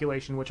the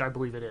calculation, which I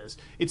believe it is,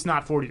 it's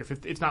not 40 or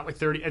 50. It's not like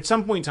 30. At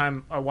some point in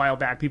time, a while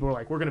back, people were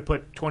like, we're going to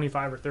put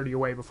 25 or 30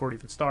 away before it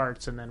even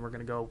starts, and then we're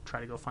going to try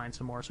to go find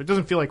some more. So it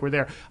doesn't feel like we're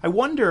there. I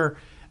wonder,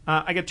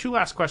 I got 2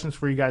 last questions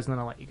for you guys, and then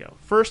I'll let you go.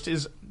 First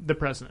is the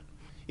president.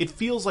 It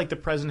feels like the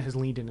president has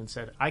leaned in and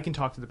said, I can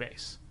talk to the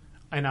base,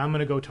 and I'm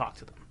going to go talk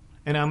to them.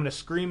 And I'm going to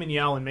scream and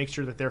yell and make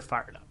sure that they're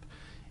fired up.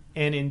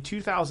 And in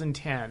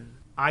 2010...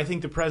 I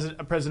think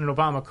President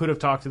Obama could have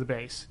talked to the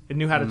base and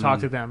knew how to talk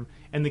to them,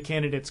 and the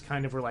candidates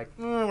kind of were like,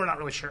 we're not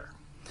really sure.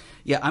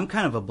 Yeah, I'm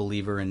kind of a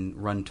believer in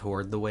run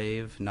toward the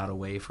wave, not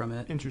away from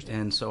it. Interesting.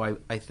 And so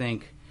I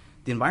think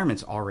the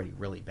environment's already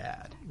really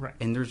bad. Right.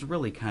 And there's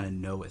really kind of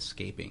no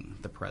escaping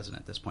the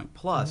president at this point.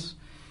 Plus,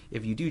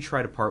 if you do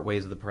try to part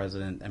ways with the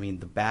president,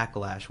 the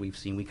backlash we've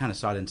seen, we kind of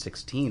saw it in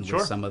 2016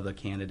 with some of the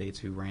candidates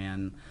who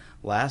ran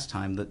last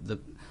time. The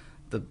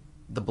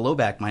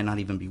blowback might not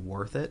even be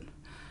worth it.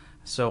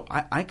 So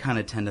I kind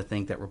of tend to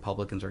think that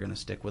Republicans are going to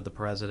stick with the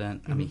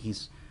president.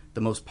 He's the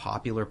most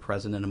popular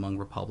president among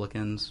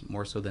Republicans,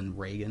 more so than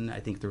Reagan. I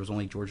think there was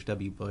only George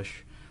W.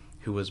 Bush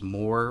who was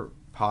more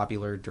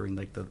popular during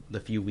the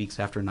few weeks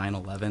after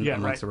 9/11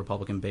 amongst the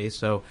Republican base.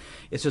 So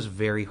it's just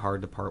very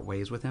hard to part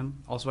ways with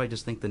him. Also, I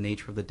just think the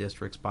nature of the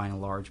districts, by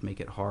and large, make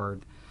it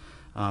hard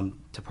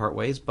to part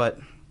ways. But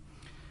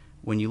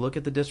when you look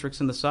at the districts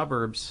in the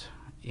suburbs,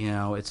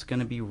 it's going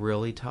to be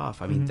really tough.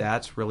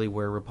 That's really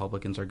where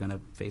Republicans are going to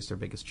face their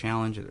biggest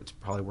challenge. It's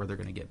probably where they're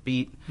going to get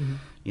beat.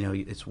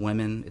 It's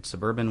women, it's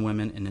suburban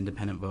women and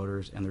independent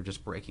voters, and they're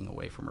just breaking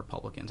away from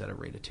Republicans at a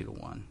rate of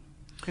 2-1.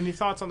 Any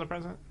thoughts on the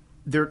president?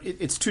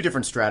 It's 2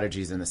 different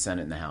strategies in the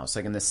Senate and the House.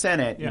 Like in the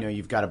Senate,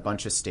 you've got a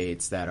bunch of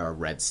states that are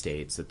red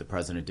states that the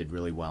president did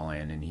really well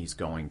in, and he's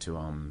going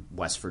to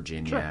West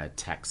Virginia,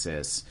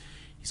 Texas.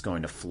 He's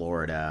going to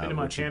Florida. Been to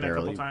Montana a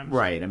couple times.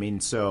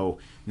 Right. So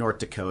North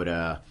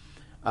Dakota.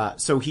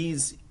 So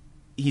he's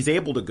he's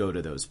able to go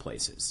to those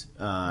places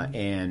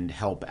and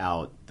help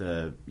out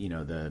the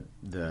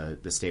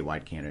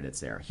statewide candidates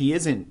there. He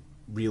isn't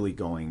really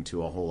going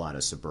to a whole lot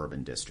of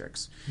suburban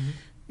districts,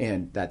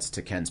 and that's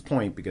to Ken's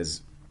point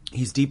because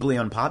he's deeply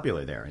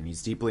unpopular there, and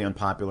he's deeply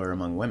unpopular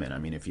among women. I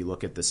mean, if you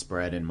look at the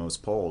spread in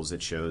most polls,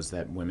 it shows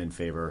that women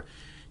favor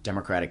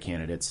Democratic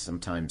candidates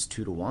sometimes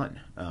 2-1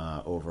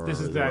 over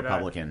the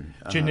Republican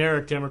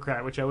generic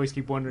Democrat, which I always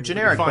keep wondering.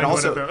 Generic, but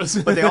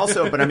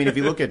also, but I mean, if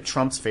you look at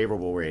Trump's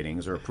favorable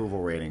ratings or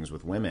approval ratings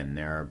with women,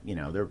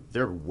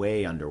 they're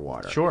way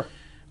underwater. Sure.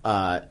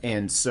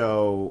 And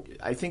so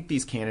I think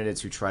these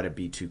candidates who try to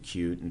be too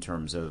cute in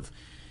terms of,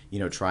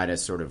 try to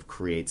sort of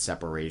create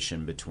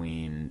separation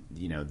between,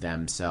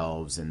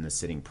 themselves and the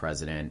sitting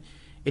president,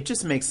 it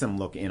just makes them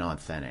look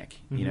inauthentic,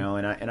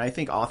 and I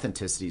think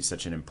authenticity is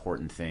such an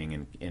important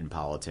thing in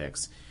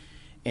politics.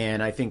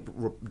 And I think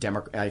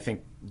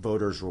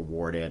voters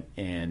reward it.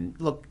 And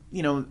look,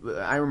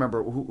 I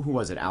remember who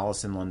was it?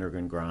 Allison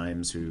Lundergan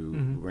Grimes, who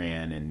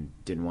ran and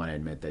didn't want to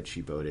admit that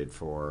she voted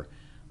for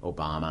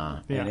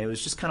Obama, and it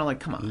was just kind of like,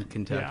 come on,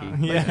 Kentucky.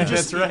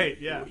 That's right.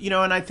 Yeah,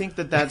 and I think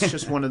that's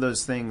just one of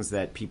those things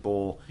that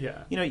people,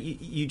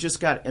 you just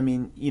got. I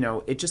mean,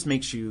 it just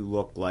makes you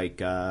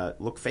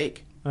look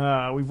fake.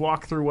 We've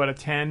walked through what a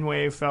 10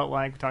 wave felt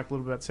like. We talked a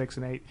little bit about 6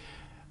 and 8.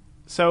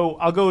 So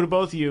I'll go to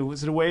both of you.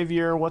 Is it a wave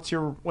year? What's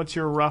your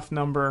rough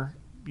number?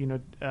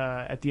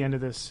 At the end of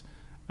this,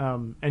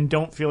 and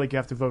don't feel like you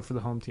have to vote for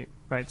the home team,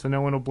 right? So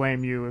no one will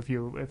blame you if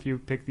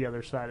you pick the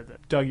other side of it.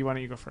 Doug, why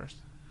don't you go first?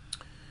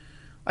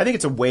 I think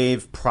it's a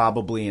wave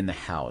probably in the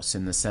House,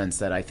 in the sense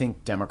that I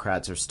think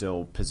Democrats are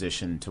still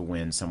positioned to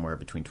win somewhere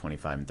between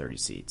 25 and 30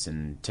 seats.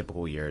 In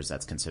typical years,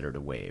 that's considered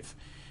a wave.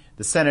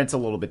 The Senate's a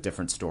little bit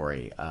different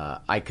story.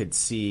 I could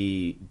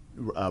see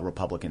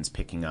Republicans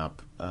picking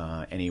up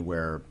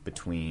anywhere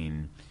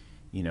between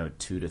 2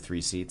 to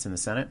 3 seats in the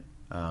Senate.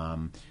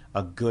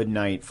 A good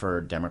night for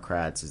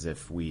Democrats is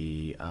if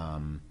we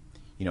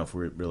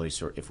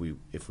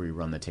if we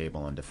run the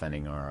table on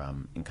defending our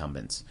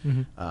incumbents,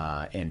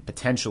 and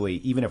potentially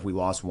even if we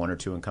lost 1 or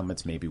 2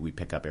 incumbents, maybe we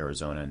pick up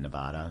Arizona and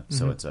Nevada.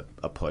 So it's a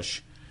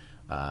push.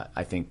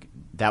 I think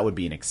that would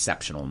be an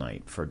exceptional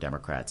night for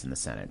Democrats in the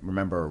Senate.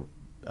 Remember,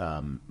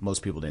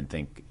 most people didn't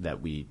think that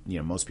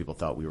most people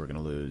thought we were going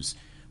to lose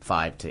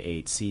 5 to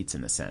 8 seats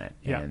in the Senate,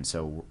 and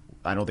so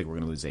I don't think we're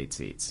going to lose 8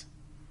 seats.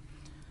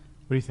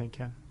 What do you think,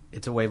 Ken?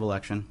 It's a wave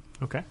election.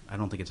 Okay. I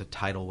don't think it's a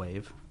tidal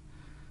wave.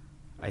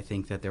 I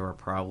think that there are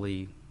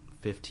probably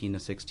 15 to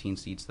 16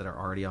 seats that are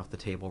already off the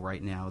table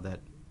right now that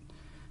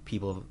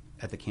people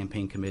at the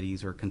campaign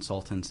committees or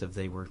consultants, if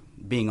they were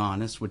being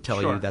honest, would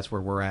tell you that's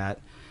where we're at.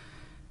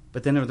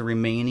 But then of the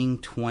remaining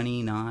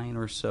 29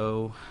 or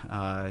so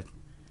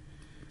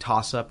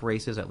toss-up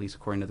races, at least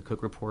according to the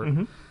Cook Report,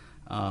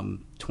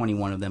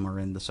 21 of them are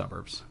in the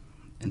suburbs.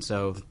 And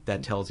so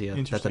that tells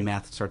you that the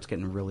math starts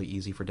getting really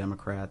easy for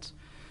Democrats.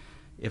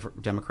 If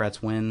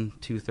Democrats win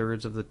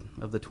 2/3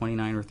 of the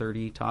 29 or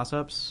 30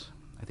 toss-ups,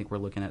 I think we're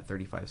looking at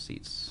 35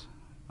 seats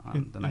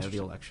on the night of the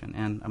election.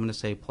 And I'm going to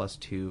say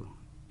 +2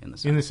 in the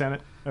Senate. In the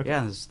Senate? Okay.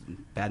 Yeah, it's a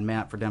bad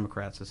map for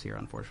Democrats this year,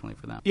 unfortunately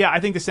for them. Yeah, I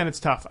think the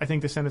Senate's tough. I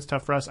think the Senate's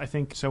tough for us. I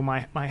think so.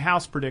 My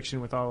House prediction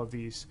with all of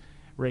these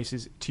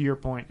races, to your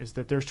point, is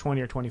that there's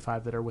 20 or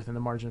 25 that are within the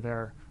margin of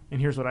error.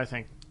 And here's what I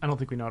think. I don't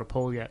think we know how to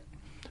poll yet.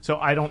 So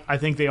I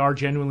think they are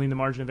genuinely in the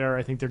margin of error.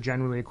 I think they're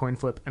genuinely a coin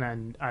flip,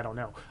 and I don't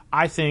know.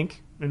 I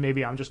think, and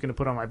maybe I'm just going to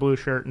put on my blue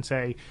shirt and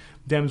say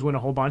Dems win a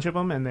whole bunch of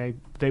them and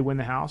they win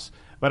the House,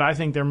 but I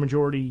think their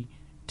majority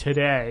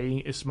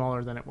today is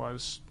smaller than it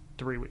was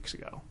 3 weeks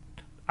ago.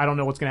 I don't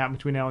know what's going to happen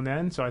between now and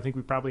then, so I think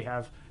we probably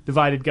have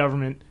divided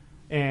government,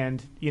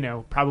 and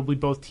probably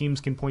both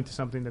teams can point to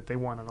something that they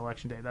won on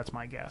Election Day. That's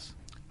my guess.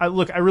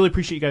 Look, I really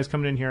appreciate you guys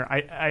coming in here.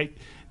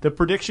 The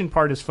prediction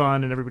part is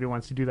fun, and everybody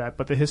wants to do that.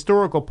 But the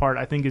historical part,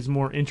 I think, is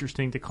more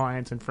interesting to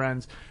clients and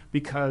friends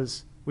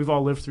because we've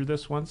all lived through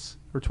this once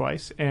or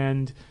twice,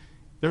 and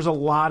there's a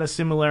lot of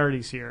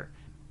similarities here.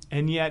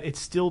 And yet it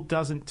still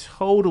doesn't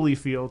totally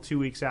feel 2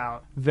 weeks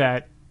out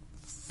that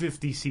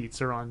 50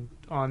 seats are on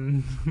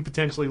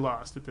potentially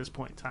lost at this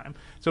point in time.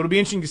 So it'll be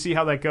interesting to see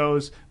how that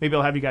goes. Maybe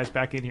I'll have you guys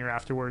back in here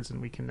afterwards,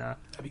 and we can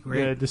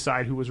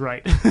decide who was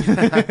right.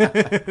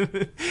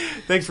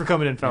 Thanks for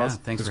coming in, fellas. Yeah,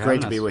 thanks. It's for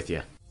great having to be us. with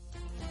you.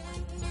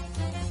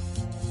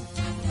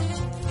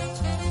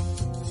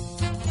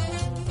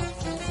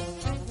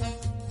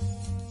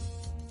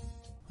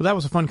 Well, that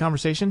was a fun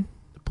conversation.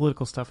 The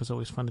political stuff is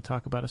always fun to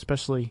talk about,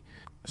 especially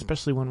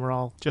when we're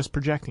all just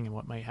projecting on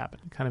what might happen.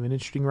 Kind of an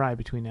interesting ride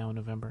between now and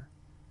November.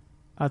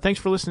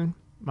 Thanks for listening.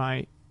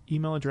 My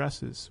email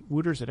address is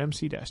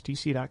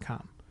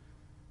wooters@mc-dc.com.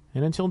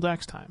 And until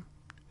next time,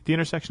 at the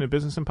intersection of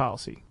business and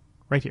policy,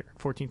 right here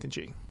at 14th and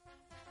G.